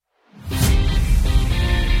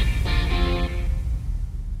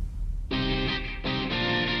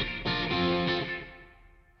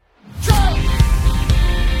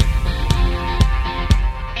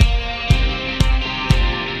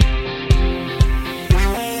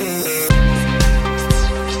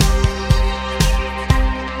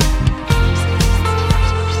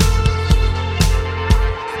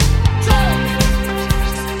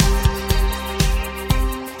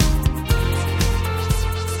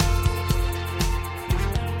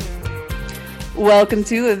Welcome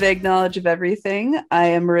to A Vague Knowledge of Everything. I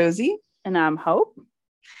am Rosie. And I'm Hope.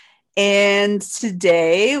 And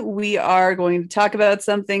today we are going to talk about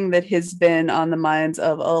something that has been on the minds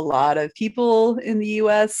of a lot of people in the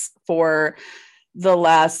US for the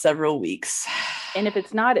last several weeks. And if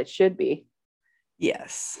it's not, it should be.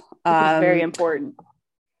 Yes. This is very important.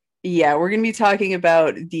 Yeah, we're going to be talking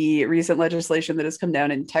about the recent legislation that has come down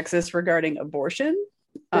in Texas regarding abortion.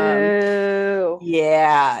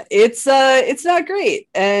 Yeah, it's not great.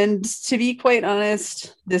 And to be quite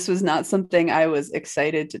honest, this was not something I was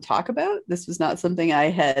excited to talk about. This was not something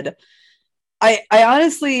I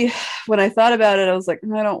honestly, when I thought about it, I was like,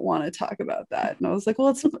 I don't want to talk about that. And I was like, well,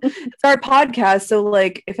 it's our podcast. So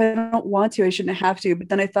like, if I don't want to, I shouldn't have to. But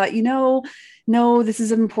then I thought, no, this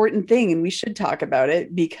is an important thing and we should talk about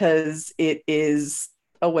it because it is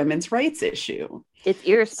a women's rights issue. It's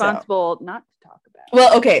irresponsible not to talk about.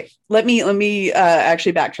 Well, okay, let me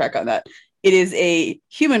actually backtrack on that. It is a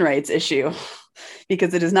human rights issue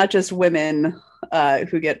because it is not just women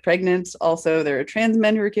who get pregnant. Also, there are trans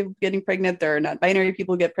men who are getting pregnant. There are non-binary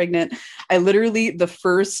people who get pregnant. The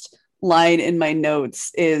first line in my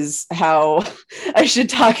notes is how I should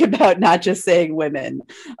talk about not just saying women.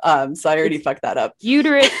 So I already fucked that up.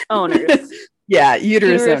 Uterus owners. Yeah,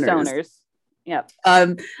 uterus owners. Yep.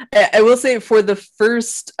 I will say for the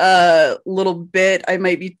first little bit, I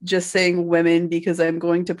might be just saying women because I'm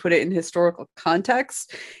going to put it in historical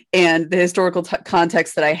context, and the historical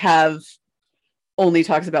context that I have only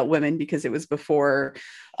talks about women because it was before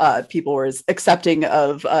people were accepting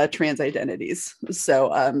of trans identities.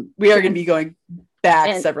 So we are going to be going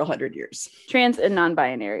back several hundred years. Trans and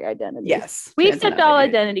non-binary identities. Yes. We accept all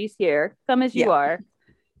identities here. Come as you are.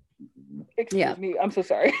 Excuse me. I'm so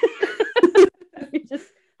sorry. We just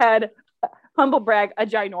had, humble brag, a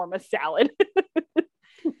ginormous salad.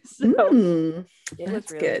 So it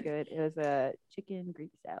was really good. It was a chicken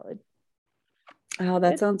Greek salad. Oh,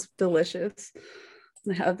 that sounds delicious.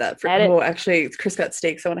 I have that for actually Chris got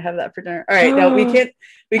steak, so I want to have that for dinner. All right, now we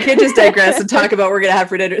can't just digress and talk about what we're gonna have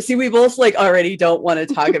for dinner. See, we both like already don't want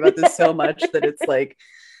to talk about this so much that it's like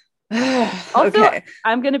also, okay.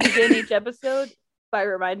 I'm gonna begin each episode by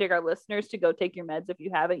reminding our listeners to go take your meds if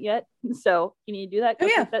you haven't yet. So you need to do that.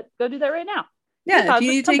 Go do that right now. Yeah, if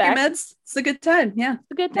you need to take your meds, it's a good time. Yeah,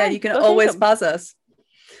 it's a good time. Yeah, you can always pause us.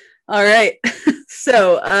 All right.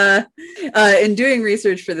 So in doing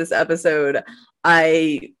research for this episode,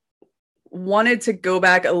 I wanted to go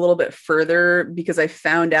back a little bit further because I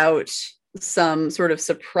found out some sort of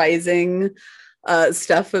surprising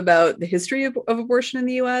stuff about the history of abortion in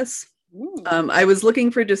the US. I was looking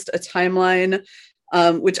for just a timeline,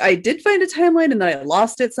 which I did find a timeline and then I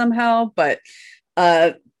lost it somehow. But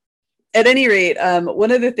at any rate,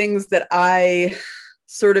 one of the things that I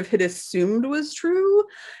sort of had assumed was true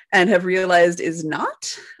and have realized is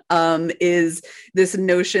not, is this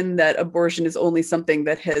notion that abortion is only something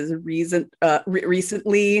that has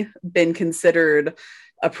recently been considered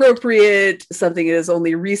appropriate, something that has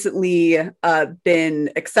only recently been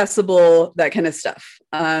accessible, that kind of stuff.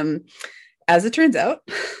 As it turns out,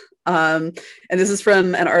 and this is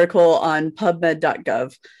from an article on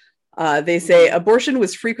pubmed.gov, they say abortion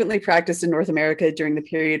was frequently practiced in North America during the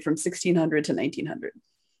period from 1600 to 1900.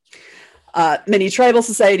 Many tribal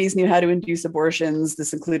societies knew how to induce abortions.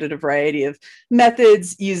 This included a variety of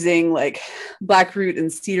methods using like black root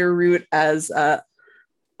and cedar root as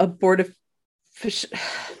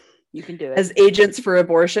you can do it as agents for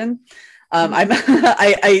abortion.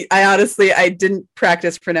 I honestly didn't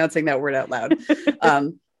practice pronouncing that word out loud.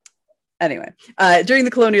 Anyway, during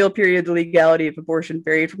the colonial period, the legality of abortion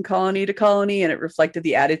varied from colony to colony, and it reflected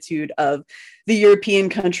the attitude of the European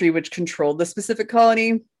country which controlled the specific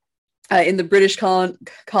colony. In the British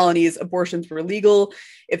colonies, abortions were legal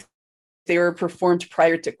if they were performed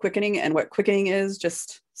prior to quickening. And what quickening is,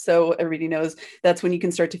 just so everybody knows, that's when you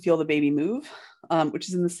can start to feel the baby move, which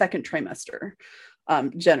is in the second trimester.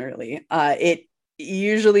 Generally,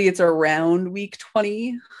 it's around week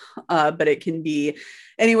 20, but it can be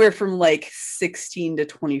anywhere from like 16 to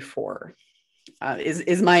 24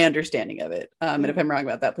 is my understanding of it. And if I'm wrong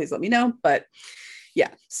about that, please let me know. But yeah,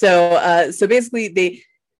 so basically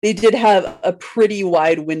they did have a pretty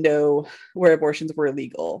wide window where abortions were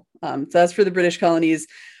illegal. So that's for the British colonies.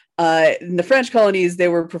 In the French colonies, they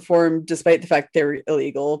were performed despite the fact they were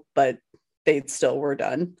illegal, but they still were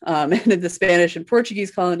done. And in the Spanish and Portuguese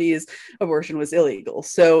colonies, abortion was illegal.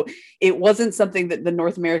 So it wasn't something that the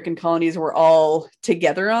North American colonies were all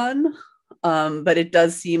together on, but it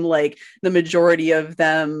does seem like the majority of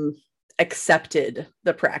them accepted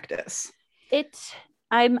the practice.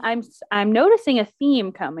 I'm noticing a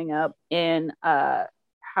theme coming up in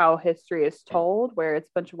how history is told, where it's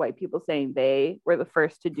a bunch of white people saying they were the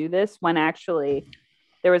first to do this, when actually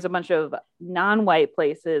there was a bunch of non-white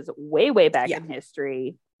places way back in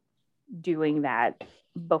history doing that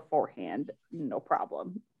beforehand, no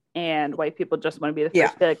problem. And white people just want to be the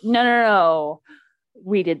first to be like, no,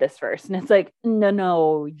 we did this first. And it's like,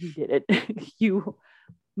 no, you did it. You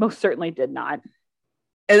most certainly did not.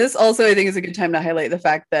 And this also, I think, is a good time to highlight the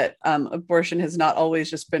fact that abortion has not always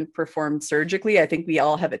just been performed surgically. I think we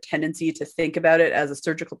all have a tendency to think about it as a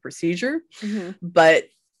surgical procedure, but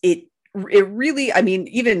it really, I mean,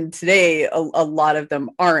 even today, a lot of them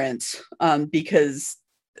aren't, because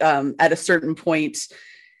at a certain point,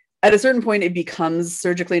 it becomes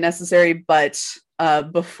surgically necessary. But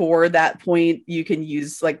before that point, you can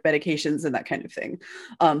use like medications and that kind of thing.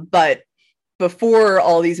 But before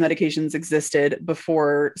all these medications existed,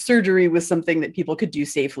 before surgery was something that people could do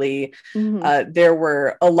safely, there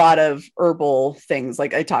were a lot of herbal things,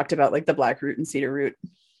 like I talked about, like the black root and cedar root.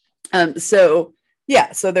 So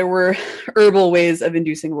there were herbal ways of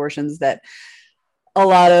inducing abortions that a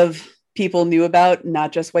lot of people knew about,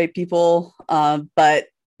 not just white people. But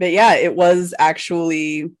yeah, it was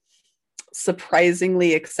actually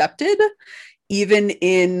surprisingly accepted, even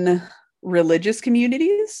in religious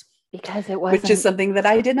communities. Because it wasn't, which is something that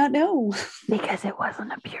I did not know. Because it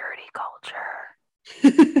wasn't a purity culture.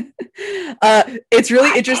 It's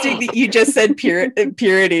really interesting that you just said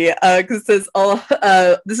purity, because it says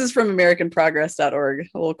this is from AmericanProgress.org.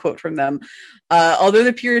 A little quote from them. Although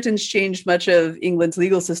the Puritans changed much of England's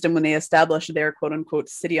legal system when they established their quote unquote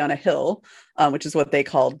city on a hill, which is what they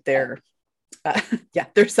called their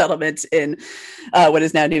settlement in what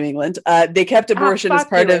is now New England. They kept abortion as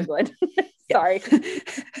part of England. Sorry.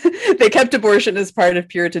 They kept abortion as part of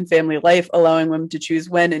Puritan family life, allowing women to choose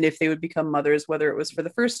when and if they would become mothers, whether it was for the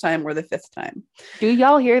first time or the fifth time. Do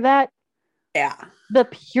y'all hear that? Yeah. The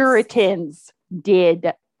Puritans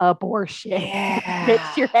did abortion. Yeah.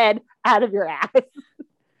 Get your head out of your ass.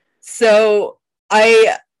 So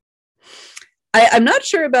I'm not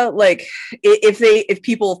sure about like if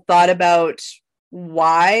people thought about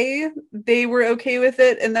why they were okay with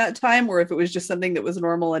it in that time, or if it was just something that was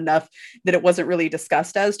normal enough that it wasn't really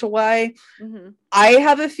discussed as to why. I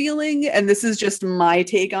have a feeling, and this is just my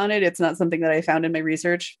take on it, it's not something that I found in my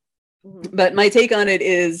research, but my take on it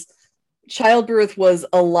is childbirth was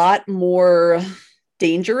a lot more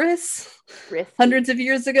dangerous hundreds of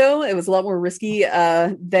years ago. It was a lot more risky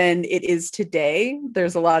than it is today.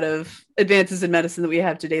 There's a lot of advances in medicine that we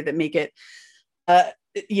have today that make it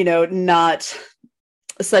not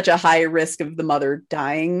such a high risk of the mother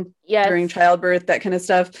dying during childbirth, that kind of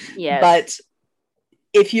stuff. But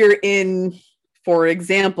if you're in, for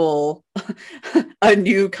example, a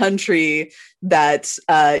new country that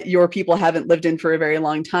your people haven't lived in for a very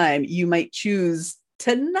long time, you might choose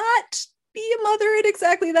to not be a mother at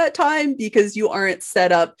exactly that time because you aren't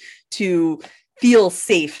set up to feel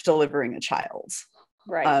safe delivering a child.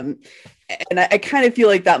 Right. And I kind of feel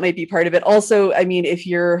like that might be part of it. Also, I mean, if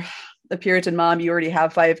you're a Puritan mom, you already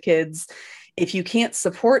have 5 kids. If you can't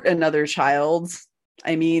support another child,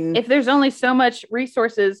 I mean, if there's only so much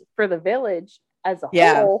resources for the village as a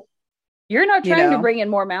whole, you're not trying to bring in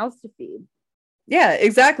more mouths to feed. Yeah,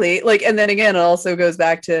 exactly. Like, and then again, it also goes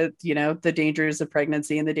back to, the dangers of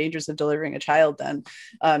pregnancy and the dangers of delivering a child. Then,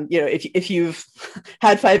 if you've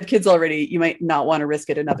had 5 kids already, you might not want to risk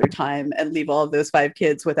it another time and leave all of those 5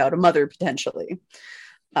 kids without a mother potentially.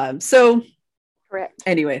 Correct.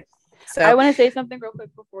 Anyway, so I want to say something real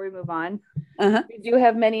quick before we move on. We do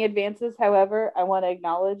have many advances. However, I want to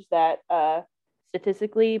acknowledge that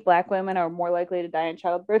statistically, Black women are more likely to die in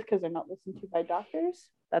childbirth because they're not listened to by doctors.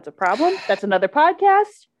 That's a problem. That's another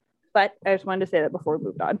podcast. But I just wanted to say that before we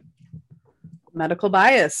moved on. Medical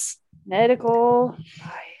bias.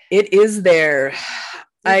 It is there.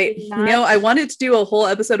 I wanted to do a whole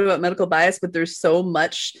episode about medical bias, but there's so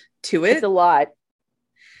much to it. It's a lot.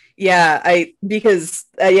 Yeah, because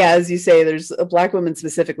as you say, there's Black women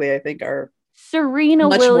specifically, I think, are Serena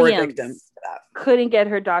much Williams more victims to that. Couldn't get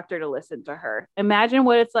her doctor to listen to her. Imagine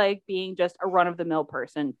what it's like being just a run-of-the-mill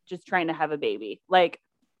person just trying to have a baby. Like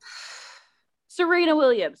Serena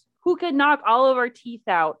Williams, who could knock all of our teeth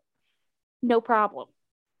out, no problem.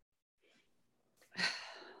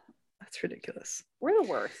 That's ridiculous. We're the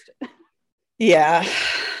worst. Yeah.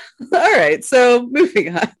 All right. So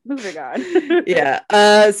moving on.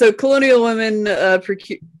 Yeah. So colonial women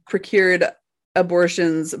procured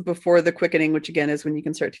abortions before the quickening, which again is when you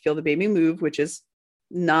can start to feel the baby move, which is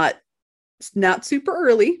not super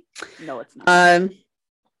early. No, it's not.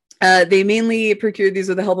 They mainly procured these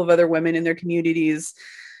with the help of other women in their communities.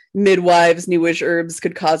 midwives knew which herbs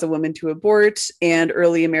could cause a woman to abort, and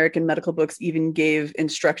early American medical books even gave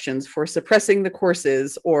instructions for suppressing the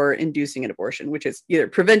courses or inducing an abortion, which is either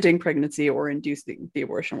preventing pregnancy or inducing the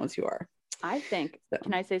abortion once you are. I think,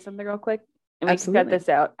 can I say something real quick? And we can cut this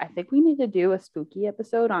out. I think we need to do a spooky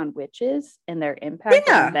episode on witches and their impact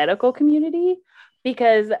on the medical community,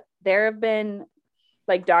 because there have been,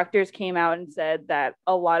 like, doctors came out and said that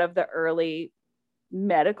a lot of the early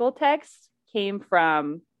medical texts came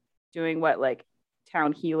from doing what, like,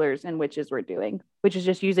 town healers and witches were doing, which is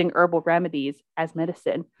just using herbal remedies as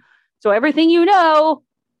medicine. So everything you know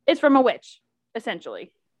is from a witch,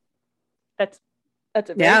 essentially. That's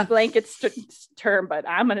a very blanket term, but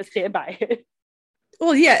I'm going to stand by it.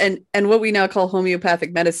 Well, yeah, and what we now call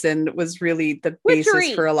homeopathic medicine was really the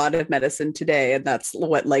basis for a lot of medicine today, and that's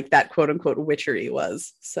what, like, that quote unquote witchery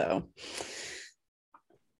was. So,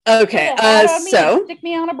 okay, so stick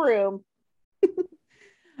me on a broom.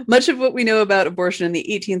 Much of what we know about abortion in the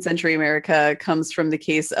 18th century America comes from the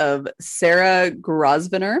case of Sarah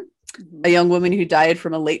Grosvenor, a young woman who died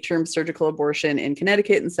from a late-term surgical abortion in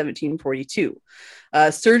Connecticut in 1742.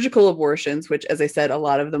 Surgical abortions, which, as I said, a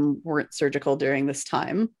lot of them weren't surgical during this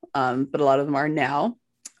time, but a lot of them are now.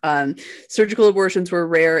 Surgical abortions were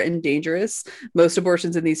rare and dangerous. Most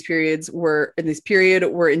abortions in this period were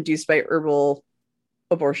induced by herbal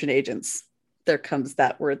abortion agents. There comes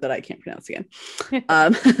that word that I can't pronounce again.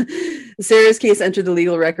 Sarah's case entered the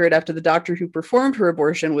legal record after the doctor who performed her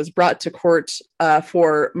abortion was brought to court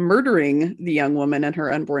for murdering the young woman and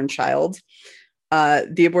her unborn child.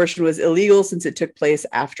 The abortion was illegal since it took place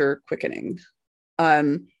after quickening.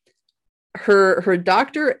 Her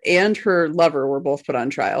doctor and her lover were both put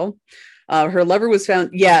on trial. Her lover was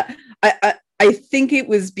found. Yeah, I think it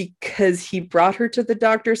was because he brought her to the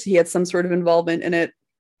doctor, so he had some sort of involvement in it.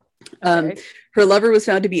 Okay. Her lover was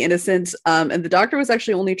found to be innocent, and the doctor was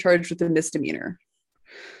actually only charged with a misdemeanor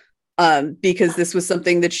because this was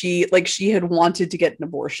something that she had wanted to get an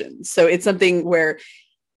abortion. So it's something where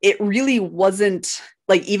it really wasn't,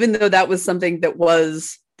 like, even though that was something that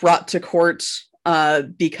was brought to court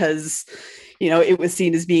because, you know, it was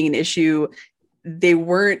seen as being an issue, they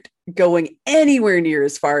weren't going anywhere near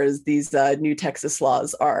as far as these new Texas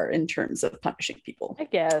laws are in terms of punishing people, I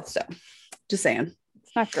guess. So just saying.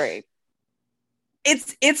 It's not great.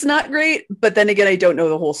 It's not great, but then again, I don't know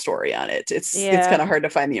the whole story on it. It's kind of hard to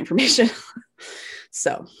find the information.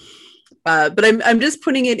 So, but I'm just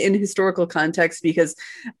putting it in historical context because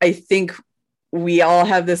I think we all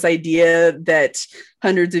have this idea that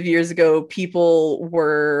hundreds of years ago, people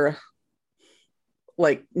were,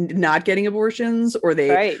 like, not getting abortions, or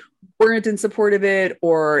they weren't in support of it,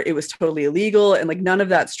 or it was totally illegal, and, like, none of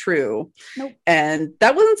that's true. Nope. And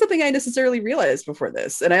that wasn't something I necessarily realized before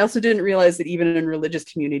this. And I also didn't realize that even in religious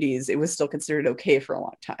communities, it was still considered okay for a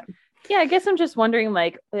long time. Yeah, I guess I'm just wondering,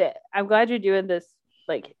 like, I'm glad you're doing this,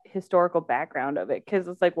 like, historical background of it, because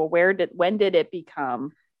it's like, well, when did it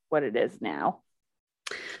become what it is now?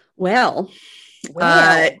 Well,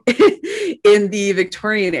 in the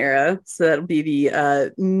Victorian era, so that'll be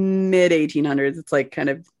the mid 1800s, it's like kind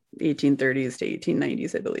of 1830s to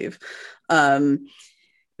 1890s, I believe.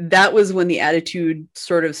 That was when the attitude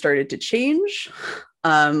sort of started to change,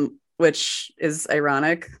 which is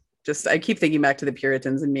ironic. Just, I keep thinking back to the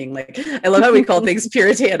Puritans and being like, I love how we call things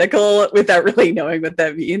puritanical without really knowing what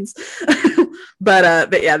that means.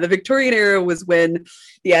 But yeah, the Victorian era was when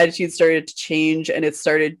the attitude started to change, and they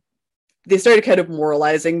started kind of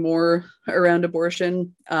moralizing more around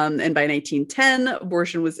abortion. And by 1910,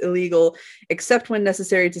 abortion was illegal, except when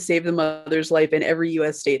necessary to save the mother's life in every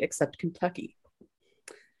U.S. state except Kentucky.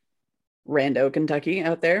 Rando Kentucky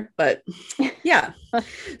out there. But yeah.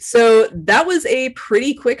 So that was a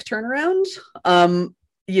pretty quick turnaround.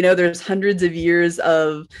 You know, there's hundreds of years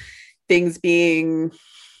of things being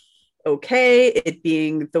okay, it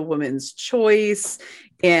being the woman's choice,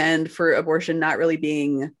 and for abortion not really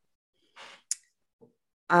being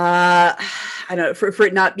I don't know, for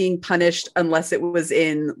it not being punished unless it was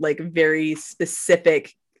in, like, very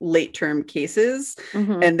specific late term cases.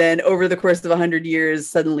 Mm-hmm. And then over the course of 100 years,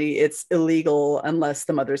 suddenly it's illegal unless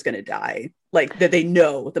the mother's going to die, like, that they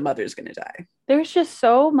know the mother's going to die. There's just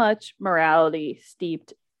so much morality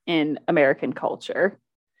steeped in American culture.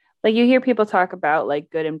 Like, you hear people talk about, like,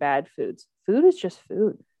 good and bad foods. Food is just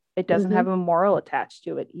food. It doesn't have a moral attached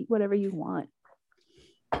to it. Eat whatever you want.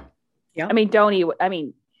 Yeah. I mean, don't eat. I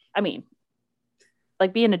mean,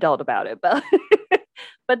 like, be an adult about it, but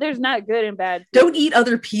but there's not good and bad. Don't eat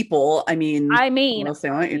other people. I mean, what else they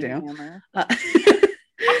want you to.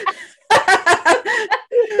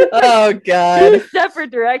 Oh God. Two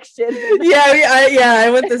separate directions. I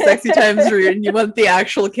went the sexy times route, and you went the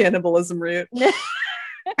actual cannibalism route.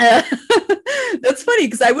 That's funny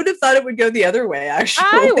because I would have thought it would go the other way. Actually,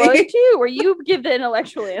 I would too. Where you give the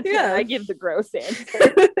intellectual answer, and I give the gross answer.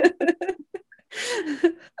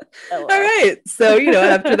 All right. So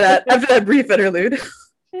after that brief interlude,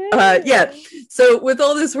 So with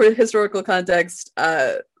all this historical context,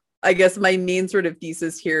 I guess my main sort of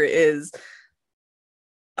thesis here is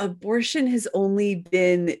abortion has only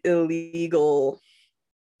been illegal.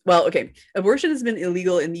 Well, okay, abortion has been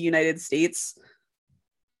illegal in the United States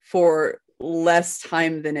for less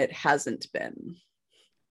time than it hasn't been,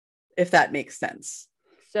 if that makes sense.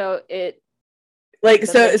 So the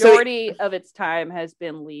majority of its time has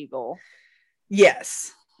been legal.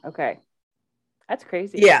 Yes. Okay. That's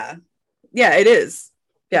crazy. Yeah, it is.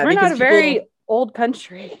 Yeah, we're not a very old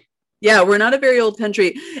country. Yeah, we're not a very old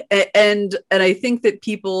country, and I think that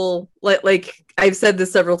people like I've said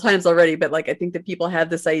this several times already, but I think that people have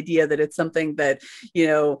this idea that it's something that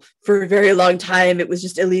for a very long time it was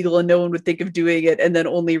just illegal and no one would think of doing it, and then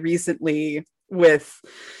only recently with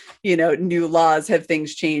new laws have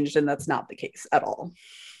things changed, and that's not the case at all.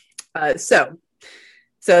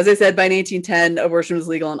 So as I said, by 1910, abortion was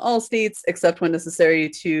legal in all states, except when necessary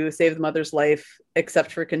to save the mother's life,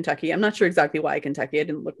 except for Kentucky. I'm not sure exactly why Kentucky. I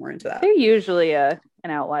didn't look more into that. They're usually an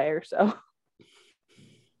outlier, so.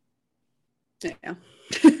 Yeah.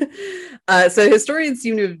 So historians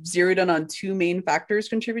seem to have zeroed in on two main factors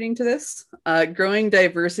contributing to this: growing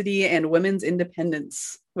diversity and women's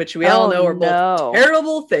independence, which we all know are both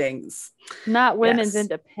terrible things. Not women's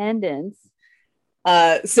independence.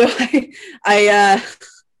 So I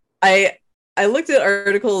looked at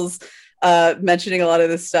articles mentioning a lot of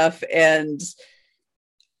this stuff, and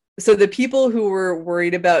so the people who were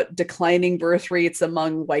worried about declining birth rates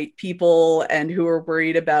among white people and who were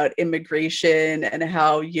worried about immigration and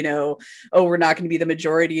how, we're not going to be the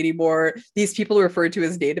majority anymore, these people are referred to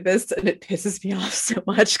as nativists, and it pisses me off so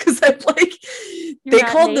much because I'm like, they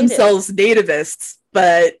called themselves nativists,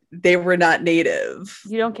 but they were not native.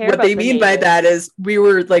 You don't care what about they mean by that is we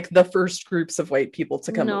were the first groups of white people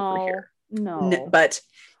to come over here. No. But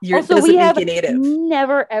we have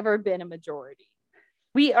never ever been a majority.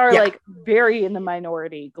 We are very in the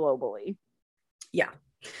minority globally. Yeah.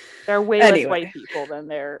 There are way less white people than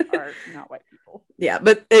there are not white people. Yeah,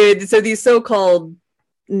 but so these so-called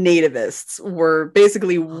nativists were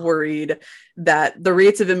basically worried that the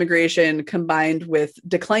rates of immigration combined with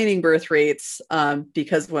declining birth rates,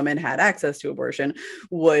 because women had access to abortion,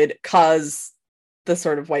 would cause the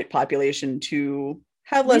sort of white population to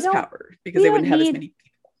have less power because they wouldn't have as many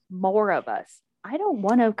people. More of us. I don't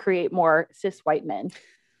want to create more cis white men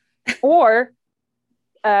or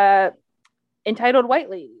entitled white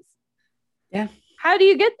ladies. Yeah. How do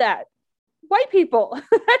you get that? White people.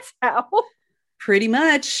 That's how. Pretty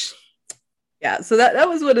much. Yeah. So that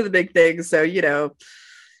was one of the big things. So,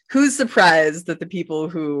 who's surprised that the people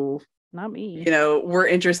who, not me, were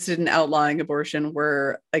interested in outlawing abortion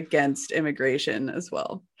were against immigration as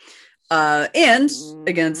well. And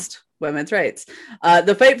against women's rights.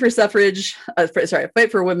 The fight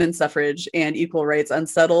for women's suffrage and equal rights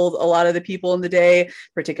unsettled a lot of the people in the day,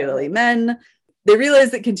 particularly men. They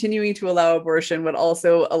realized that continuing to allow abortion would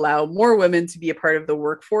also allow more women to be a part of the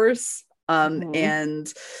workforce.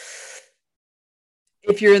 And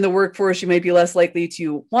if you're in the workforce, you might be less likely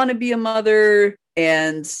to want to be a mother,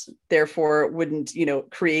 and therefore wouldn't,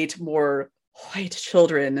 create more white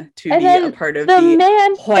children to be a part of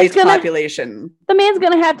the white population. The man's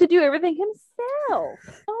gonna have to do everything himself.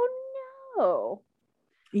 Oh no.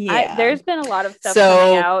 Yeah. There's been a lot of stuff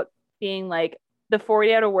coming out being like the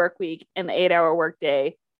 40-hour work week and the 8-hour work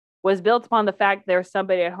day was built upon the fact there's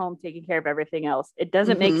somebody at home taking care of everything else. It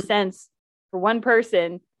doesn't make sense for one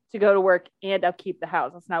person to go to work and upkeep the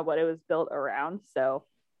house. That's not what it was built around. So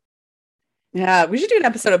yeah, we should do an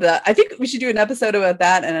episode about that. I think we should do an episode about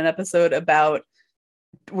that and an episode about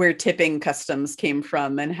where tipping customs came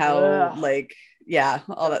from and how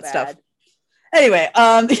all that stuff. Anyway,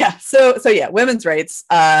 so women's rights.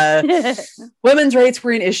 Women's rights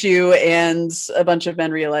were an issue, and a bunch of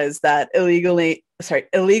men realized that illegalizing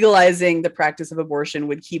the practice of abortion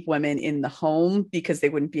would keep women in the home because they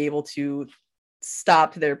wouldn't be able to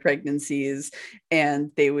stop their pregnancies,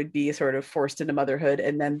 and they would be sort of forced into motherhood,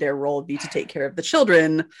 and then their role would be to take care of the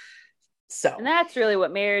children. And that's really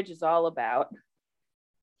what marriage is all about.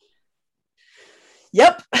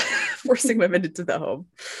 Yep. Forcing women into the home.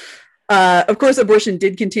 Of course, abortion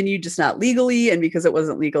did continue, just not legally, and because it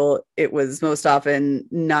wasn't legal, it was most often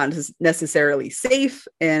not necessarily safe,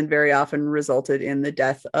 and very often resulted in the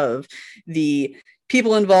death of the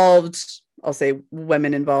people involved, I'll say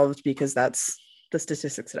women involved because that's the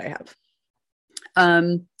statistics that I have.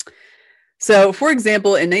 So, for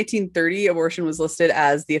example, in 1930, abortion was listed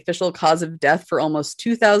as the official cause of death for almost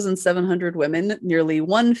 2,700 women, nearly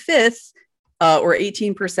 1/5, or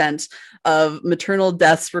 18% of maternal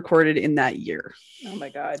deaths recorded in that year. Oh my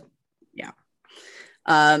God. Yeah.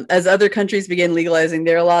 As other countries began legalizing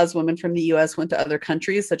their laws, women from the US went to other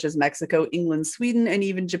countries such as Mexico, England, Sweden, and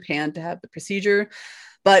even Japan to have the procedure.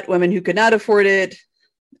 But women who could not afford it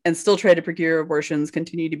and still try to procure abortions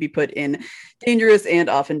continue to be put in dangerous and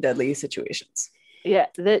often deadly situations. Yeah,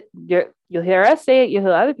 you'll hear us say it, you'll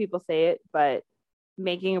hear other people say it, but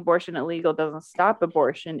making abortion illegal doesn't stop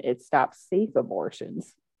abortion, it stops safe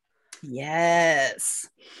abortions. Yes.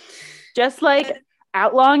 Just like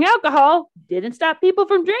outlawing alcohol didn't stop people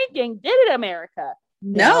from drinking, did it, America?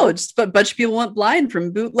 No, just a bunch of people went blind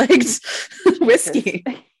from bootlegged whiskey.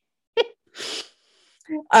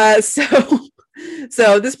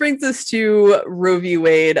 So this brings us to Roe v.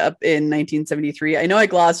 Wade up in 1973. I know I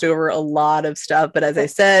glossed over a lot of stuff, but as I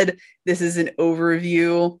said, this is an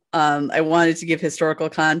overview. I wanted to give historical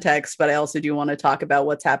context, but I also do want to talk about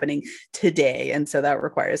what's happening today. And so that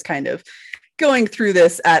requires kind of going through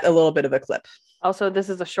this at a little bit of a clip. Also, this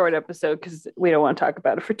is a short episode because we don't want to talk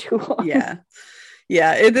about it for too long. Yeah.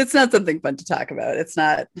 It's not something fun to talk about. It's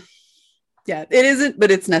not. Yeah, it isn't, but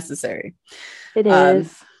it's necessary. It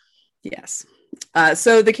is. Yes.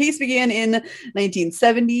 So the case began in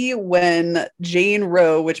 1970 when Jane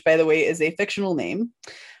Roe, which by the way is a fictional name,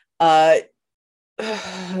 when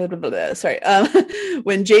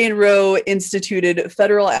Jane Roe instituted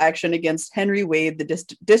federal action against Henry Wade,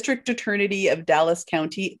 the district attorney of Dallas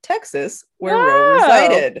County, Texas, where Roe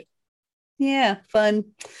resided. Yeah, fun.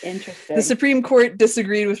 Interesting. The Supreme Court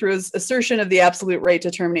disagreed with Roe's assertion of the absolute right to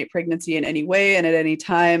terminate pregnancy in any way and at any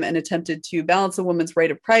time, and attempted to balance a woman's right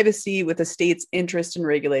of privacy with the state's interest in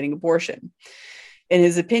regulating abortion. In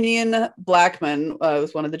his opinion, Blackmun,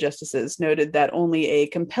 was one of the justices, noted that only a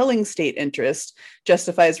compelling state interest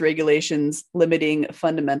justifies regulations limiting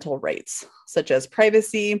fundamental rights, such as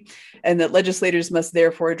privacy, and that legislators must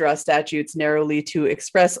therefore draw statutes narrowly to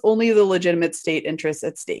express only the legitimate state interests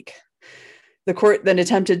at stake. The court then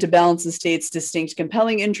attempted to balance the state's distinct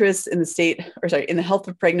compelling interests in the health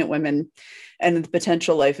of pregnant women and the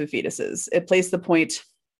potential life of fetuses. It placed the point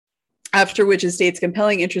after which a state's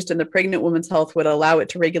compelling interest in the pregnant woman's health would allow it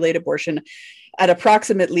to regulate abortion at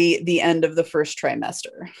approximately the end of the first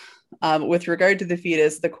trimester. With regard to the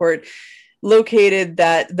fetus, the court located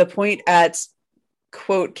that the point at,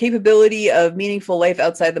 quote, capability of meaningful life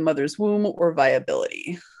outside the mother's womb or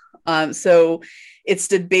viability. So it's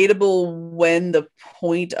debatable when the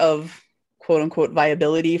point of quote unquote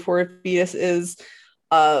viability for a fetus is,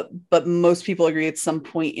 but most people agree it's some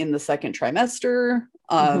point in the second trimester.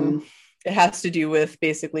 It has to do with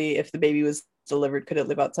basically if the baby was delivered, could it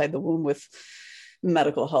live outside the womb with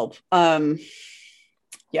medical help? So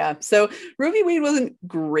Roe v. Wade wasn't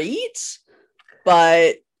great,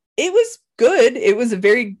 but it was good. It was a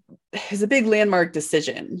big landmark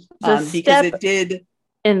decision because it did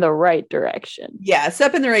in the right direction. Yeah,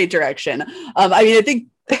 step in the right direction. I mean, I think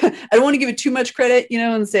I don't want to give it too much credit,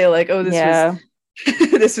 and say like, oh,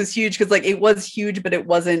 this was huge, because like it was huge, but it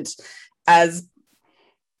wasn't as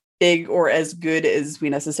big or as good as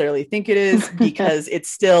we necessarily think it is, because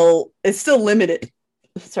it's still limited.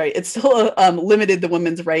 It still limited the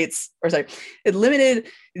women's rights, it limited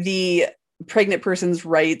the pregnant person's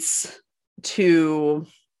rights to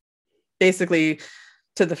basically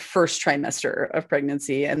to the first trimester of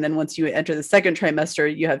pregnancy. And then once you enter the second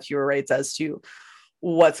trimester, you have fewer rights as to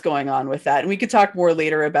what's going on with that. And we could talk more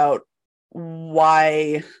later about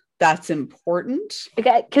why that's important.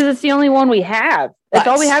 Because it's the only one we have. That's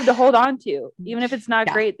all we have to hold on to. Even if it's not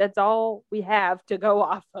great, that's all we have to go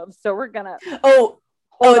off of. So we're going to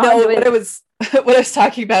what I was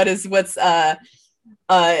talking about is what's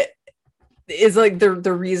is like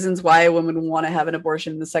the reasons why a woman would want to have an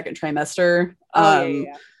abortion in the second trimester.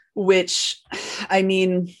 Which, I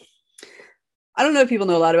mean, I don't know if people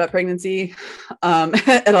know a lot about pregnancy and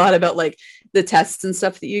a lot about like the tests and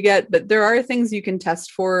stuff that you get, but there are things you can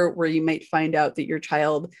test for where you might find out that your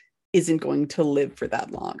child isn't going to live for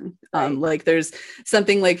that long. Like there's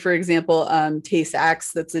something like, for example,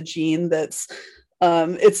 Tay-Sachs, that's a gene that's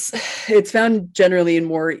it's found generally in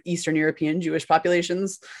more Eastern European Jewish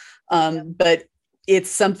populations. But it's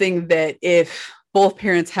something that if both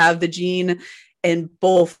parents have the gene and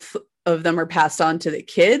both of them are passed on to the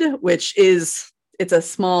kid, which is, it's a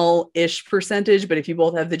small-ish percentage, but if you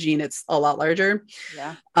both have the gene, it's a lot larger.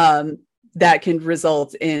 That can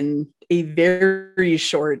result in a very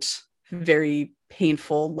short, very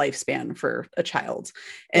painful lifespan for a child.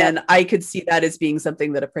 And I could see that as being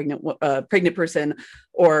something that a pregnant person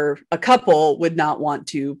or a couple would not want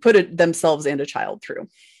to put themselves and a child through.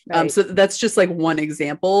 Right. So that's just like one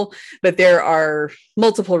example, but there are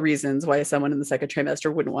multiple reasons why someone in the second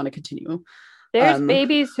trimester wouldn't want to continue. There's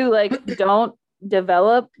babies who like don't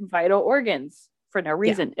develop vital organs for no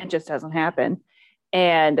reason. It just doesn't happen.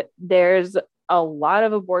 And there's a lot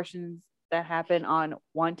of abortions that happen on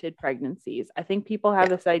wanted pregnancies. I think people have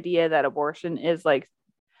this idea that abortion is like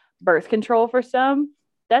birth control for some.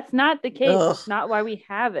 That's not the case. That's not why we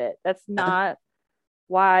have it. That's not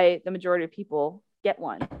why the majority of people get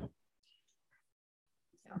one.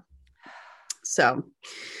 So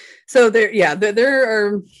there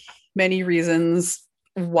are many reasons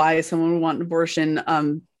why someone would want an abortion.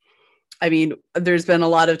 I mean, there's been a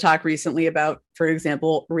lot of talk recently about, for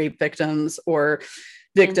example, rape victims or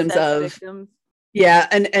victims of victims.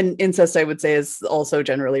 And incest, I would say, is also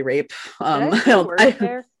generally rape. Yeah.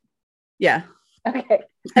 Okay.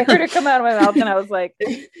 I heard it come out of my mouth and I was like,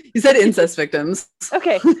 you said incest victims.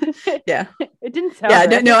 Okay. Yeah. It didn't sound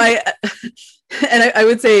right. I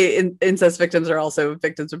would say incest victims are also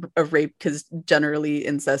victims of rape, because generally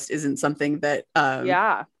incest isn't something that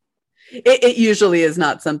it usually is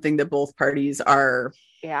not something that both parties are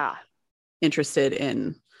interested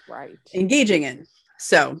in engaging in.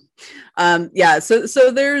 So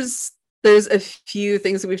so there's a few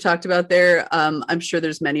things that we've talked about there. I'm sure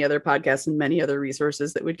there's many other podcasts and many other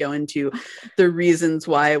resources that would go into the reasons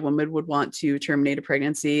why a woman would want to terminate a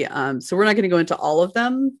pregnancy. So we're not going to go into all of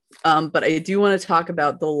them, but I do want to talk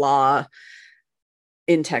about the law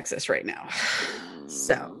in Texas right now.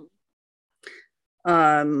 So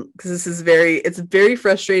because this is it's very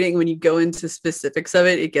frustrating. When you go into specifics of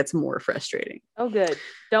it, it gets more frustrating. Oh good,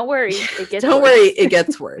 don't worry, it gets it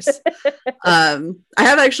gets worse. I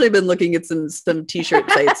have actually been looking at some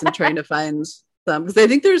t-shirt sites and trying to find some, because I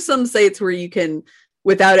think there's some sites where you can,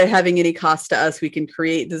 without it having any cost to us, we can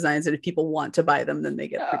create designs, and if people want to buy them, then they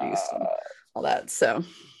get produced and all that. So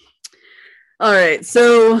all right,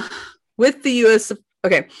 so with the US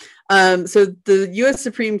so the U.S.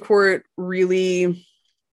 Supreme Court really,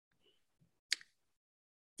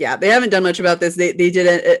 they haven't done much about this. They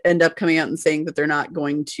did end up coming out and saying that they're not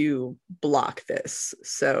going to block this.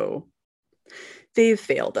 So they've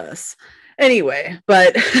failed us. Anyway,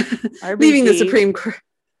 but leaving the Supreme Court.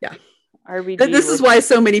 Yeah. RBG this is why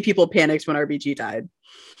so many people panicked when RBG died.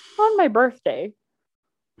 On my birthday.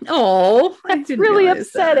 Oh, that's really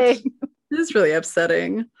upsetting. It is really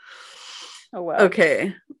upsetting. Oh, well.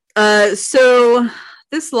 Okay. So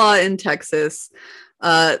this law in Texas,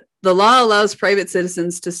 the law allows private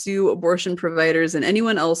citizens to sue abortion providers and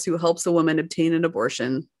anyone else who helps a woman obtain an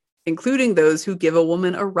abortion, including those who give a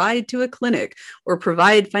woman a ride to a clinic or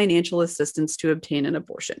provide financial assistance to obtain an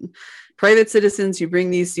abortion. Private citizens who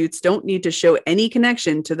bring these suits don't need to show any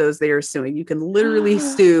connection to those they are suing. You can literally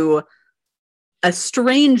sue a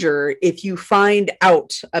stranger if you find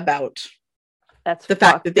out about the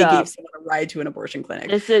fact that they gave someone a ride to an abortion clinic.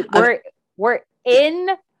 We're in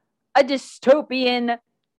a dystopian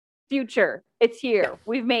future. It's here.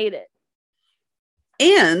 We've made it.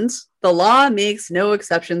 And the law makes no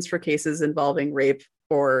exceptions for cases involving rape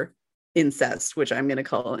or incest, which I'm going to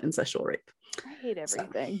call incestual rape. I hate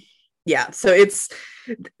everything. So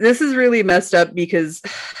this is really messed up, because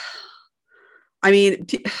I mean,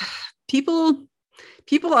 people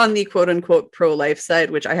on the quote unquote pro-life side,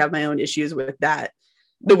 which I have my own issues with that,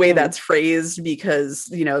 the way that's phrased, because,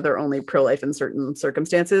 they're only pro-life in certain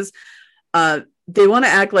circumstances. They want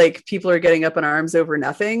to act like people are getting up in arms over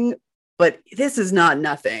nothing, but this is not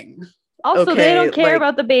nothing. Also, they don't care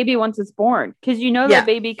about the baby once it's born, because that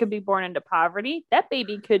baby could be born into poverty. That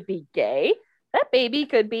baby could be gay. That baby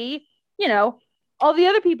could be, all the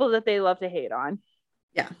other people that they love to hate on.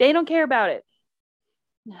 Yeah. They don't care about it.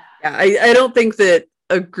 Yeah, I don't think that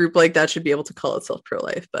a group like that should be able to call itself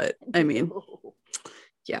pro-life, but I mean,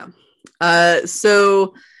 yeah.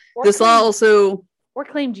 So this law also, or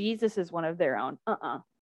claim Jesus is one of their own.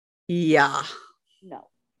 Yeah. No.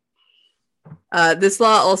 This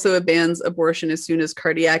law also bans abortion as soon as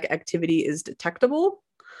cardiac activity is detectable.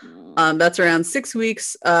 That's around 6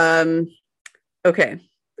 weeks. Okay,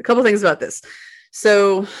 a couple things about this.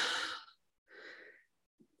 So,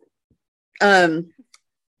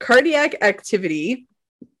 cardiac activity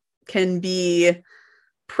can be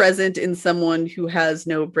present in someone who has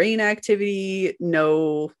no brain activity,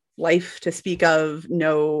 no life to speak of,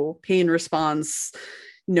 no pain response,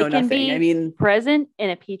 no nothing. I mean, present in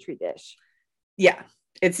a petri dish. Yeah,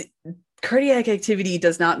 it's cardiac activity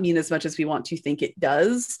does not mean as much as we want to think it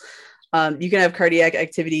does. You can have cardiac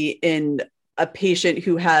activity in a patient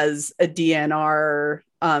who has a DNR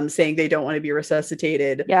saying they don't want to be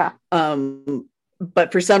resuscitated. Yeah.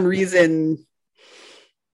 But for some reason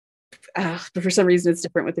it's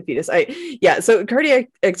different with the fetus. So cardiac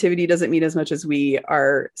activity doesn't mean as much as we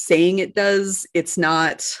are saying it does.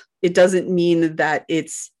 It doesn't mean that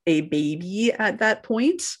it's a baby at that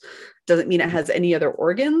point. Doesn't mean it has any other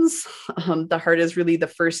organs. The heart is really the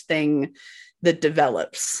first thing that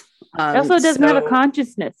develops. It also doesn't have a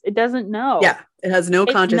consciousness. It doesn't know. Yeah, it has no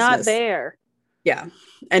consciousness. It's not there. Yeah,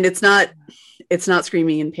 and it's not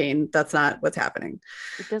screaming in pain. That's not what's happening.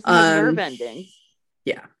 It doesn't have nerve endings.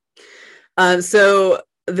 Yeah. So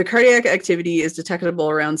the cardiac activity is detectable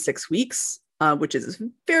around 6 weeks, which is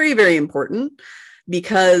very, very important,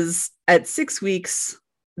 because at 6 weeks,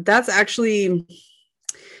 that's actually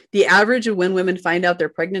the average of when women find out they're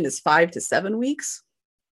pregnant is 5 to 7 weeks.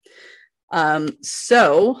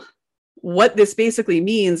 So what this basically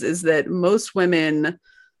means is that most women,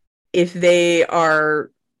 if they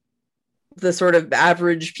are the sort of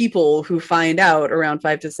average people who find out around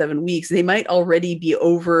 5 to 7 weeks, they might already be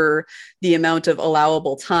over the amount of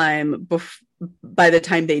allowable time by the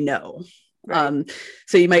time they know. Right.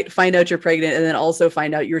 So you might find out you're pregnant and then also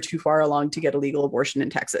find out you're too far along to get a legal abortion in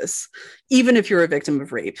Texas, even if you're a victim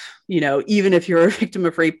of rape, even if you're a victim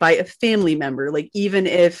of rape by a family member, like even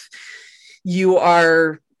if you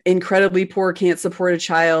are incredibly poor, can't support a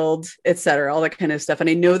child, etc., all that kind of stuff. And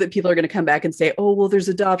I know that people are going to come back and say, oh, well, there's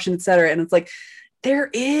adoption, etc. And it's like, there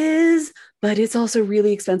is, but it's also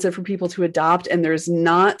really expensive for people to adopt. And there's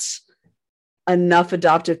not enough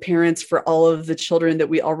adoptive parents for all of the children that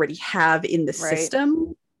we already have in the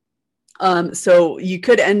system. So you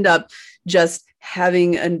could end up just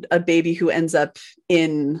having a baby who ends up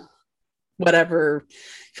in whatever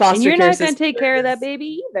foster care. And you're not going to take care of that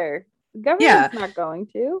baby either. The government's not going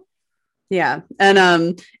to. Yeah. And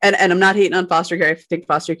I'm not hating on foster care. I think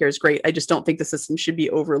foster care is great. I just don't think the system should be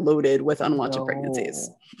overloaded with unwanted pregnancies.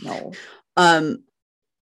 No.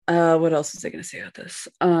 What else was I going to say about this?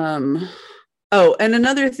 And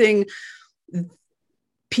another thing,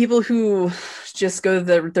 people who just go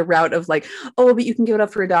the route of like, oh, but you can give it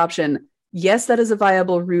up for adoption. Yes, that is a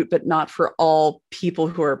viable route, but not for all people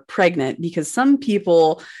who are pregnant, because some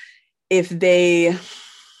people, if they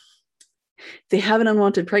have an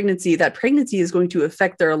unwanted pregnancy, that pregnancy is going to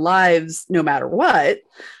affect their lives no matter what.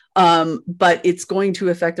 But it's going to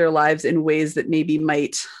affect their lives in ways that maybe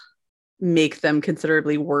might make them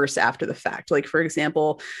considerably worse after the fact. Like, for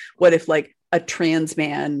example, what if like a trans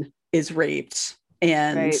man is raped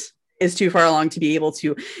and is too far along to be able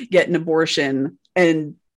to get an abortion?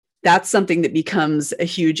 And that's something that becomes a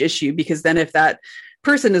huge issue, because then if that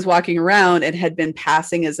person is walking around and had been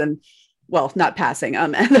passing as not passing,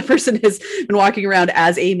 and the person has been walking around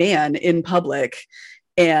as a man in public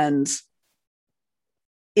and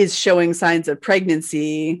is showing signs of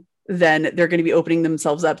pregnancy, then they're going to be opening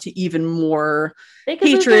themselves up to even more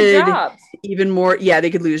hatred, even more. Yeah, they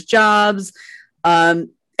could lose jobs.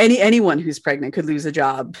 Anyone who's pregnant could lose a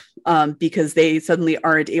job because they suddenly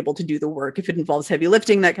aren't able to do the work if it involves heavy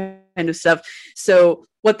lifting, that kind of stuff. So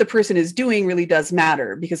what the person is doing really does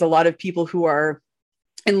matter, because a lot of people who are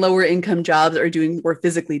in lower income jobs are doing more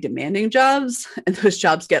physically demanding jobs, and those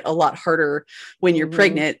jobs get a lot harder when you're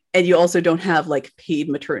pregnant, and you also don't have like paid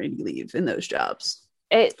maternity leave in those jobs.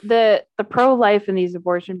 The pro-life in these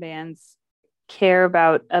abortion bans care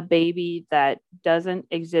about a baby that doesn't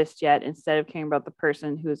exist yet instead of caring about the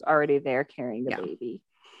person who is already there carrying the baby.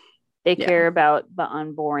 They care about the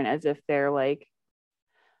unborn as if they're like,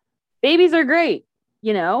 babies are great,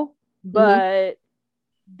 but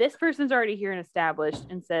this person's already here and established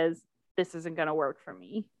and says, this isn't going to work for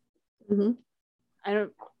me. I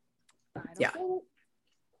don't know.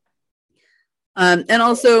 And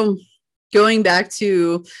also going back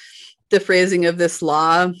to the phrasing of this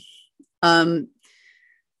law. So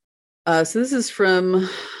this is from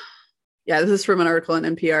an article on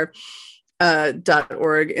NPR.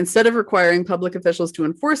 .org. Instead of requiring public officials to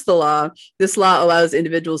enforce the law, this law allows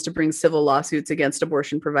individuals to bring civil lawsuits against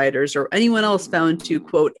abortion providers or anyone else found to,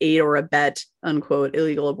 quote, aid or abet, unquote,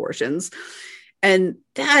 illegal abortions. And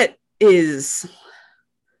that's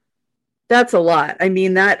a lot. I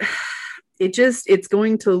mean, it's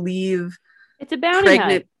going to leave. It's a bounty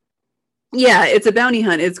hunt. Yeah, it's a bounty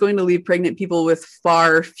hunt. It's going to leave pregnant people with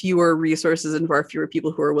far fewer resources and far fewer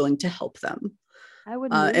people who are willing to help them. I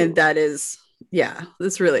would, and that is,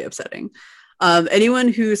 that's really upsetting. Anyone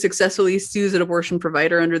who successfully sues an abortion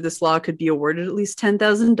provider under this law could be awarded at least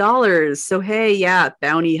 $10,000. So, hey,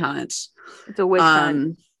 bounty hunt. It's a witch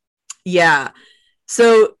hunt. Yeah.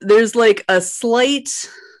 So there's like a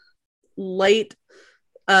light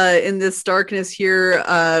in this darkness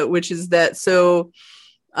here, which is that so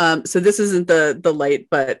this isn't the light,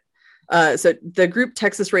 but so the group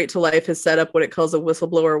Texas Right to Life has set up what it calls a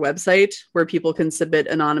whistleblower website where people can submit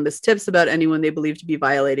anonymous tips about anyone they believe to be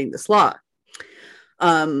violating this law.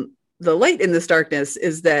 The light in this darkness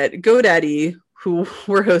is that GoDaddy, who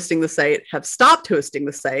were hosting the site, have stopped hosting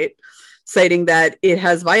the site, citing that it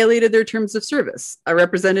has violated their terms of service. A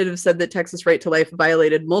representative said that Texas Right to Life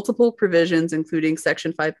violated multiple provisions, including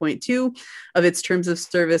Section 5.2 of its terms of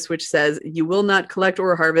service, which says you will not collect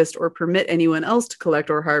or harvest or permit anyone else to collect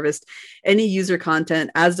or harvest any user content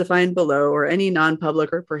as defined below or any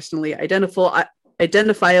non-public or personally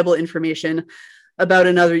identifiable information about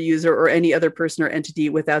another user or any other person or entity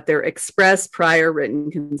without their express prior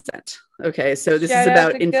written consent. Okay, so this is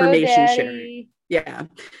about information sharing. Yeah.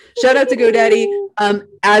 Shout out to GoDaddy.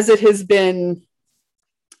 As it has been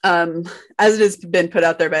put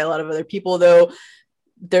out there by a lot of other people, though,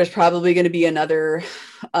 there's probably going to be another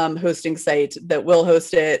hosting site that will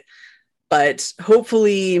host it, but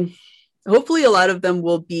hopefully a lot of them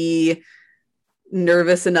will be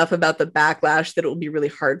nervous enough about the backlash that it will be really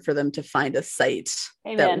hard for them to find a site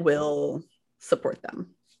that will support them.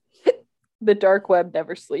 The dark web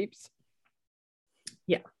never sleeps.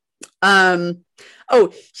 Yeah.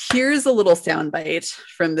 Here's a little soundbite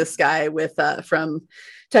from this guy from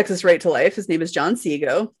Texas Right to Life. His name is John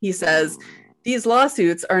Seago. He says, these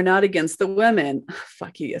lawsuits are not against the women.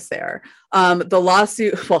 Fuck you, yes, they are.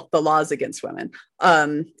 The laws against women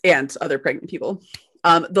and other pregnant people.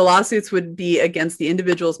 The lawsuits would be against the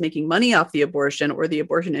individuals making money off the abortion or the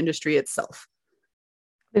abortion industry itself.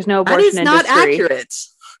 There's no abortion industry. That is not accurate.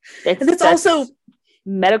 And that's also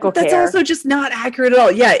medical care. That's also just not accurate at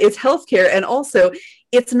all. Yeah, it's healthcare. And also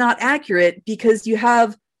it's not accurate because you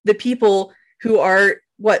have the people who are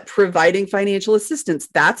providing financial assistance.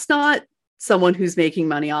 That's not someone who's making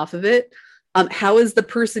money off of it. How is the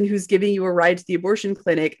person who's giving you a ride to the abortion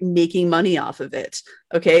clinic making money off of it?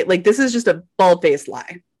 Okay. Like, this is just a bald-faced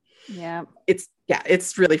lie. Yeah. It's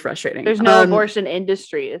really frustrating. There's no abortion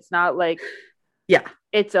industry. It's not like yeah,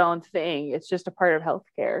 its own thing. It's just a part of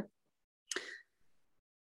healthcare.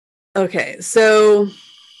 Okay, so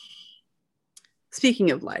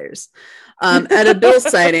speaking of liars, at a bill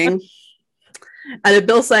signing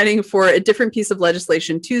for a different piece of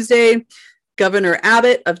legislation Tuesday, Governor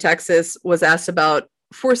Abbott of Texas was asked about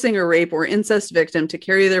forcing a rape or incest victim to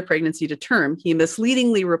carry their pregnancy to term. He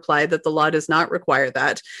misleadingly replied that the law does not require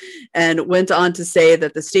that, and went on to say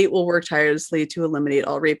that the state will work tirelessly to eliminate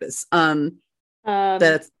all rapists.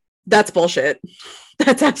 That's bullshit.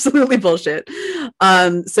 That's absolutely bullshit.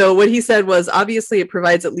 So what he said was, obviously it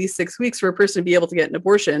provides at least 6 weeks for a person to be able to get an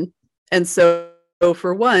abortion. And so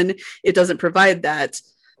for one, it doesn't provide that.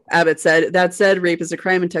 Abbott said, that said, rape is a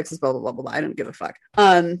crime in Texas, blah, blah, blah, blah, blah. I don't give a fuck.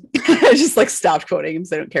 I just stopped quoting him,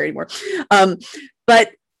 so I don't care anymore.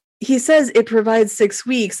 But he says it provides 6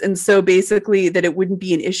 weeks. And so basically that it wouldn't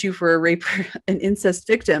be an issue for a rape or an incest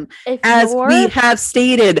victim. As we have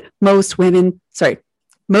stated, most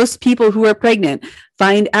people who are pregnant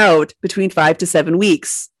find out between 5 to 7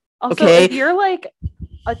 weeks. Also, okay? If you're like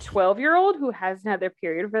a 12-year-old who hasn't had their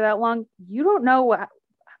period for that long, you don't know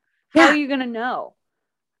how are you going to know?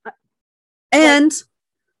 And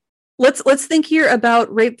let's think here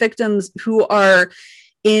about rape victims who are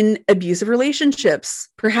in abusive relationships.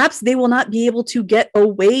 Perhaps they will not be able to get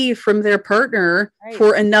away from their partner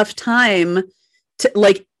for enough time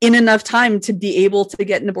to be able to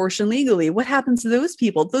get an abortion legally. What happens to those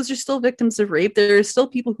people? Those are still victims of rape. There are still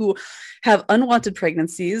people who have unwanted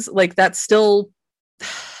pregnancies. Like, that's still,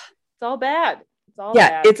 it's all bad.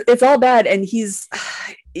 Bad. It's all bad. And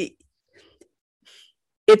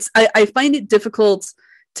I find it difficult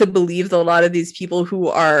to believe that a lot of these people who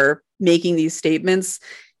are making these statements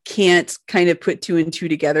can't kind of put 2 and 2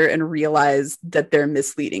 together and realize that they're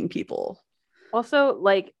misleading people. Also,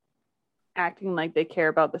 acting like they care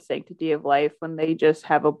about the sanctity of life when they just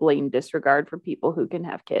have a blatant disregard for people who can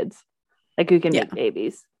have kids, who can make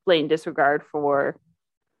babies. Blatant disregard for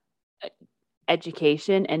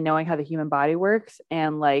education and knowing how the human body works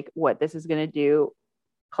and what this is going to do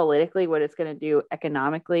politically, what it's going to do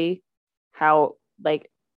economically, how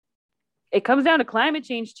it comes down to climate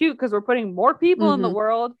change too, because we're putting more people in the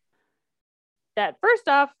world that, first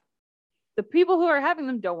off, the people who are having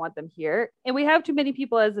them don't want them here, and we have too many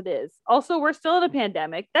people as it is. Also, we're still in a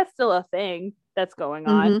pandemic. That's still a thing that's going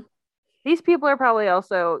on. These people are probably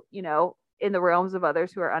also, in the realms of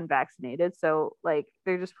others who are unvaccinated. So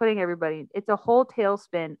they're just putting everybody, it's a whole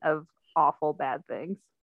tailspin of awful bad things.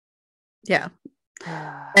 Yeah.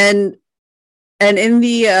 And And in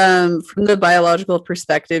the from the biological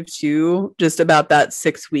perspective too, just about that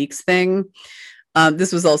 6 weeks thing.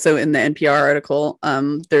 This was also in the NPR article.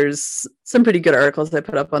 There's some pretty good articles I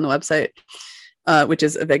put up on the website, which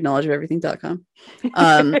is avaignknowledgeofeverything.com.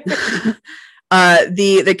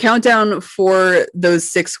 The countdown for those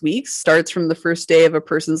 6 weeks starts from the first day of a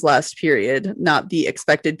person's last period, not the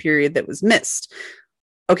expected period that was missed.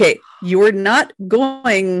 Okay, you're not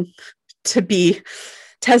going to be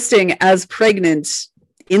testing as pregnant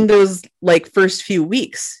in those first few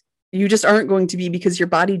weeks. You just aren't going to be, because your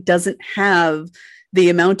body doesn't have the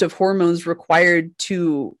amount of hormones required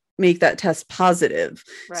to make that test positive.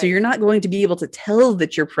 Right. So you're not going to be able to tell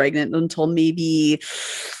that you're pregnant until maybe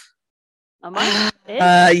a month.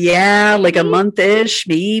 Like a month-ish,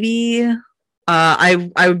 maybe.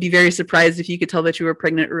 I would be very surprised if you could tell that you were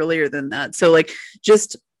pregnant earlier than that. So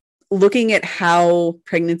just looking at how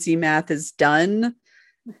pregnancy math is done,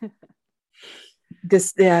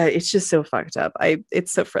 it's just so fucked up.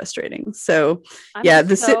 It's so frustrating. So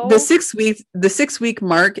the 6 week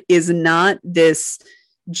mark is not this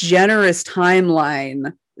generous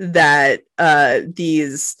timeline that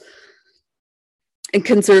these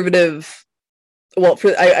conservative,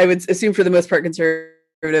 I would assume for the most part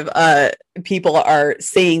conservative people are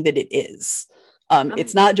saying that it is.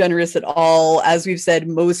 It's not generous at all. As we've said,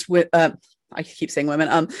 I keep saying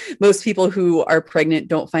women. Most people who are pregnant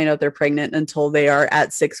don't find out they're pregnant until they are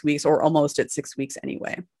at 6 weeks or almost at 6 weeks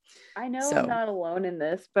anyway. I know I'm not alone in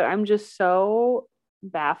this, but I'm just so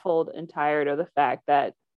baffled and tired of the fact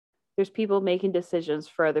that there's people making decisions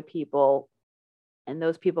for other people, and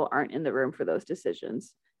those people aren't in the room for those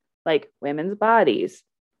decisions. Like women's bodies,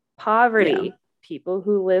 poverty, people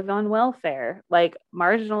who live on welfare,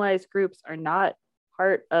 marginalized groups are not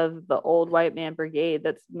part of the old white man brigade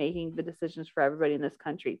that's making the decisions for everybody in this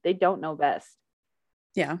country. They don't know best.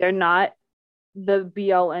 Yeah. They're not the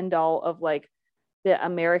be all end all of the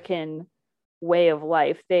American way of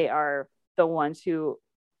life. They are the ones who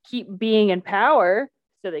keep being in power.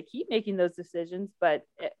 So they keep making those decisions, but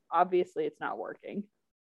obviously it's not working.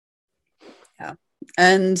 Yeah.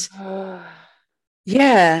 And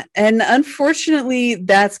and unfortunately,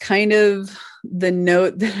 that's kind of the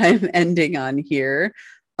note that I'm ending on here.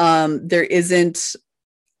 There isn't,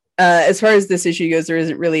 as far as this issue goes, there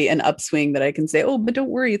isn't really an upswing that I can say, oh, but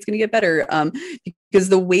don't worry, it's going to get better. Because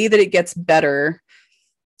the way that it gets better,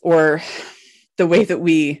 or the way that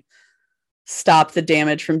we stop the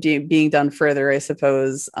damage from being done further, I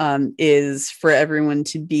suppose, is for everyone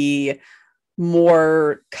to be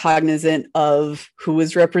more cognizant of who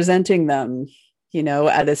is representing them,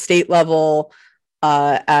 at a state level,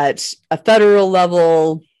 at a federal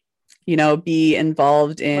level, be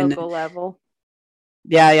involved in local level.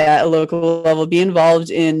 A local level, be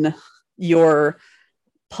involved in the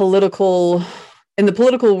political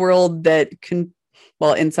world that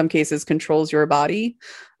in some cases controls your body,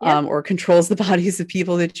 or controls the bodies of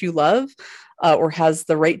people that you love, or has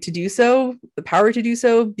the right to do so, the power to do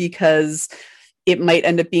so, because it might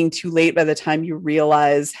end up being too late by the time you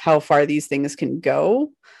realize how far these things can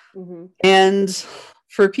go. Mm-hmm. And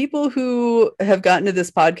for people who have gotten to this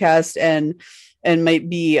podcast and might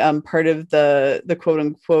be part of the quote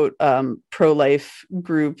unquote pro-life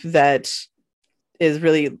group that is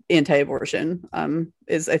really anti-abortion, I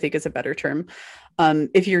think is a better term.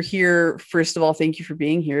 If you're here, first of all, thank you for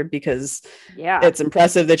being here, because it's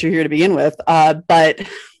impressive that you're here to begin with. But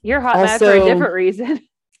you're hot mad for a different reason.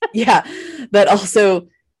 But also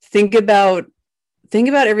think about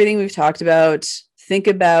everything we've talked about. Think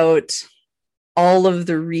about all of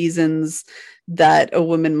the reasons that a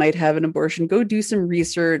woman might have an abortion. Go do some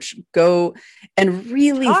research. Go and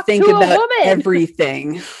really think about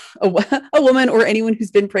everything. A woman, or anyone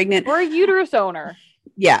who's been pregnant, or a uterus owner.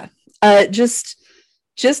 Yeah. Just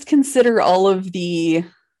consider all of the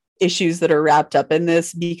issues that are wrapped up in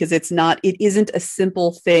this, because it isn't a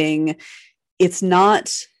simple thing. It's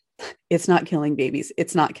not killing babies.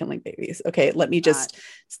 It's not killing babies. Okay. Let me just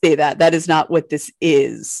say that is not what this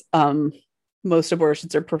is. Most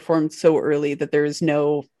abortions are performed so early that there is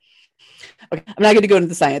no, okay, I'm not going to go into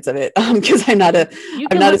the science of it, because I'm not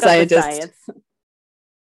a scientist.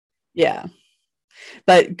 Yeah.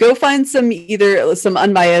 But go find some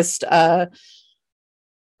unbiased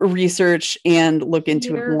research and look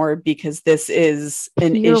into it more, because this is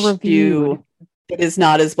an issue that is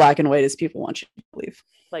not as black and white as people want you to believe.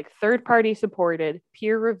 Third party supported,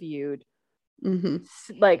 peer reviewed, mm-hmm.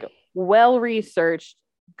 Well researched,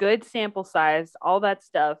 good sample size, all that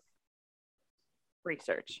stuff.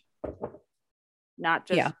 Research, not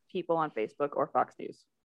just people on Facebook or Fox News.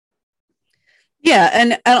 Yeah,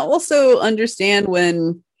 and also understand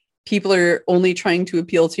when people are only trying to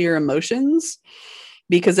appeal to your emotions,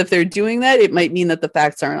 because if they're doing that, it might mean that the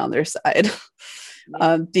facts aren't on their side.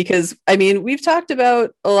 Because I mean, we've talked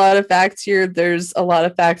about a lot of facts here. There's a lot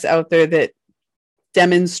of facts out there that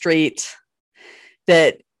demonstrate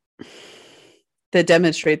that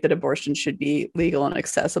abortion should be legal and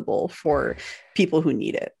accessible for people who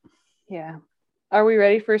need it. Yeah. Are we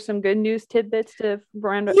ready for some good news tidbits to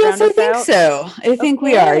round us out? Yes, I think so. I think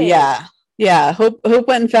we are. Yeah. Yeah. Hope went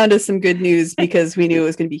and found us some good news, because we knew it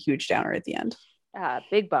was going to be a huge downer at the end.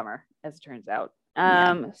 Big bummer, as it turns out.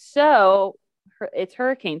 So it's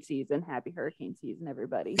hurricane season. Happy hurricane season,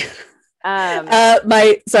 everybody.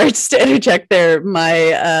 Sorry, just to interject there.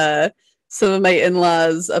 Some of my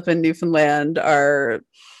in-laws up in Newfoundland are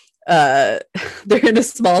they're in a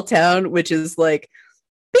small town, which is like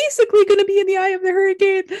basically going to be in the eye of the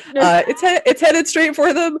hurricane. It's headed straight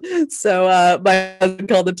for them. So my husband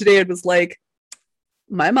called them today and was like,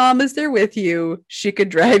 my mom is there with you. She could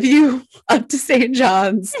drive you up to St.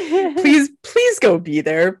 John's. Please go be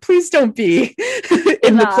there. Please don't be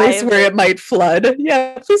in the place where it might flood.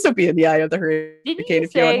 Yeah, please don't be in the eye of the hurricane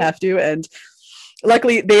if you don't have to. And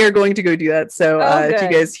luckily, they are going to go do that. So if you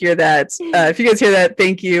guys hear that,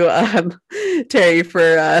 thank you, Terry,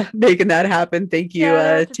 for making that happen. Thank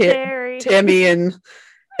you, Tammy and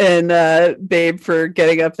Babe, for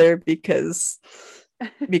getting up there, because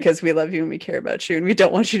we love you and we care about you and we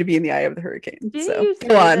don't want you to be in the eye of the hurricane. So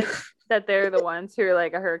go on. That they're the ones who are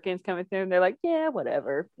like, a hurricane's coming through and they're like, yeah,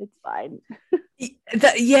 whatever, it's fine.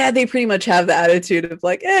 They pretty much have the attitude of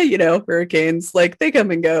like, hurricanes, like, they come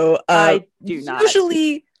and go. I do not.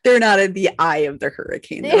 Usually they're not in the eye of the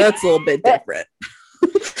hurricane. That's a little bit different.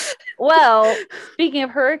 Well, speaking of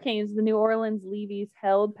hurricanes, the New Orleans levees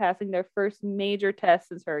held, passing their first major test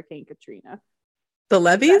since Hurricane Katrina. The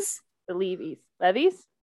levees? The levees.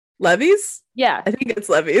 Levees? Yeah. I think it's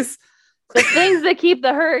levees. The things that keep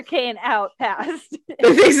the hurricane out passed.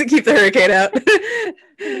 The things that keep the hurricane out.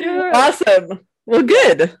 Awesome. Well,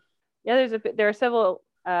 good. Yeah, there are several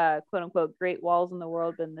quote unquote great walls in the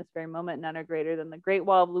world, but in this very moment, none are greater than the Great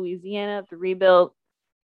Wall of Louisiana, the rebuilt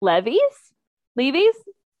levees?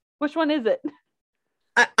 Which one is it?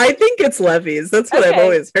 I think it's levees. That's what I've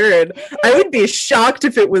always heard. I would be shocked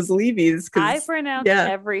if it was levees. I pronounce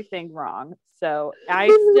everything wrong. So I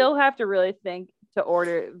still have to really think to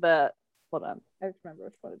order hold on. I just remember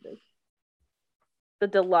which one it is. The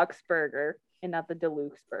deluxe burger and not the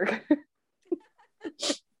deluxe burger.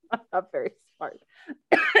 Not very smart.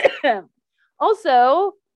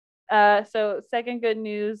 Also, so second good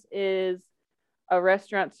news is a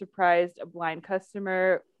restaurant surprised a blind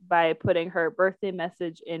customer by putting her birthday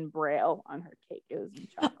message in Braille on her cake. It was in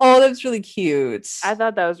chocolate. Oh, that was really cute. I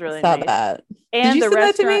thought that was really nice. Saw that. And did you the send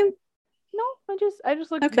restaurant. That to me? No, I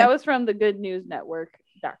just looked. Okay. That was from the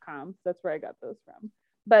goodnewsnetwork.com. That's where I got those from.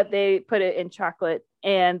 But they put it in chocolate,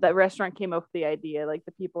 and the restaurant came up with the idea. Like,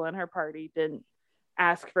 the people in her party didn't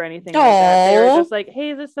ask for anything like that. They were just like,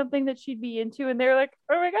 "Hey, is this something that she'd be into?" And they're like,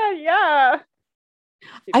 "Oh my god, yeah."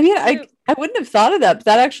 I mean, I wouldn't have thought of that, but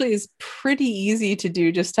that actually is pretty easy to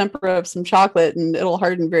do. Just temper up some chocolate and it'll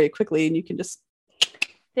harden very quickly, and you can just...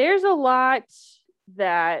 There's a lot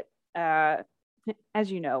that,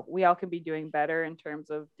 as you know, we all can be doing better in terms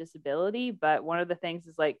of disability, but one of the things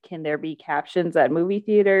is like, can there be captions at movie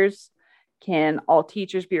theaters? Can all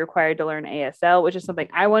teachers be required to learn ASL, which is something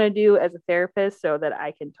I want to do as a therapist so that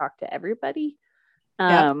I can talk to everybody.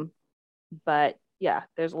 But yeah,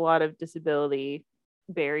 there's a lot of disability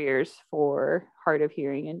barriers for hard of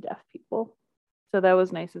hearing and deaf people. So that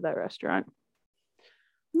was nice of that restaurant.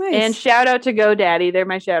 Nice. And shout out to GoDaddy. They're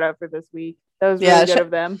my shout out for this week. That was really good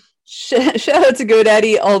of them. Shout out to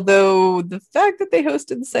GoDaddy, although the fact that they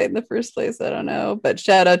hosted the site in the first place, I don't know, but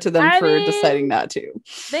shout out to them for deciding not to.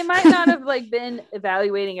 They might not have been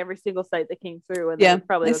evaluating every single site that came through, and they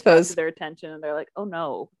probably was brought to their attention, and they're like, "Oh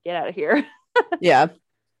no, get out of here." Yeah.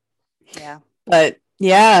 But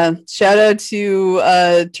Yeah, shout out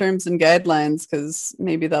to terms and guidelines, because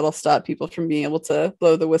maybe that'll stop people from being able to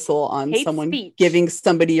blow the whistle on someone giving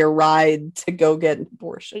somebody a ride to go get an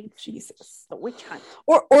abortion. Jesus, the witch hunt.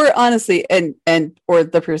 Or honestly, or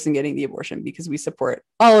the person getting the abortion, because we support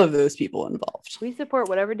all of those people involved. We support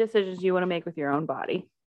whatever decisions you want to make with your own body.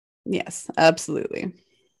 Yes, absolutely.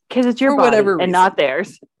 Because it's your body and not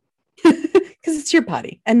theirs. Because it's your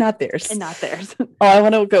body and not theirs. Oh, I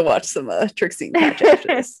want to go watch some Trixie and Catch after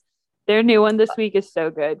this. Their new one this week is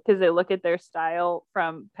so good because they look at their style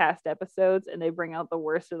from past episodes and they bring out the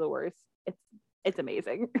worst of the worst. It's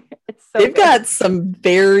amazing. It's so They've got some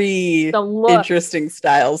very interesting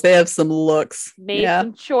styles. They have some looks. Made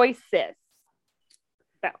some choices.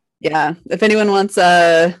 So. Yeah. If anyone wants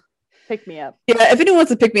a Pick me up. Yeah, if anyone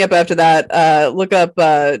wants to pick me up after that, look up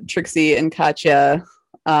Trixie and Katya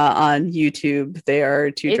on YouTube. They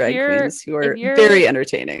are two drag queens who are very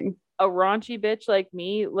entertaining. A raunchy bitch like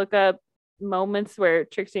me, look up moments where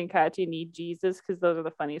Trixie and Katya need Jesus, because those are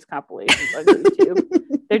the funniest compilations on YouTube.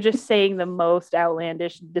 They're just saying the most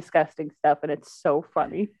outlandish, disgusting stuff, and it's so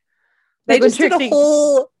funny. They just did a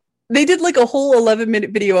whole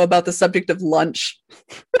 11-minute video about the subject of lunch.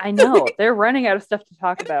 I know. They're running out of stuff to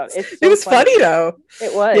talk about. It was funny though.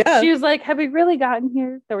 It was. Yeah. She was like, have we really gotten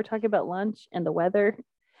here that we're talking about lunch and the weather?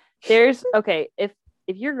 If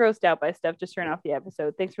you're grossed out by stuff, just turn off the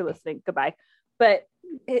episode. Thanks for listening. Goodbye. But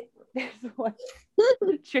there's one.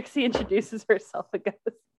 Trixie introduces herself and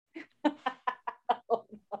goes, oh,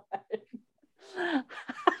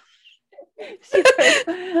 she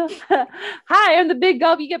goes, hi, I'm the big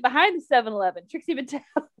gulp you get behind the 7-Eleven. Trixie Mattel.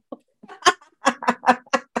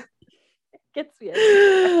 Gets me.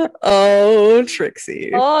 Oh,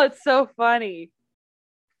 Trixie. Oh, it's so funny.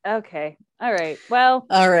 Okay. All right. Well.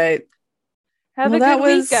 All right. Have a good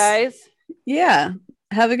week, guys. Yeah.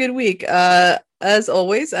 Have a good week. As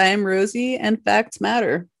always, I am Rosie, and facts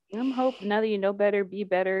matter. I'm hoping now that you know better, be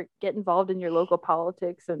better, get involved in your local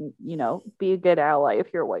politics, and, be a good ally if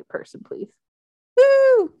you're a white person, please.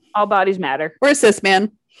 Woo! All bodies matter. Or a cis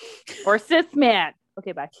man.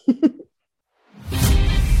 Okay, bye.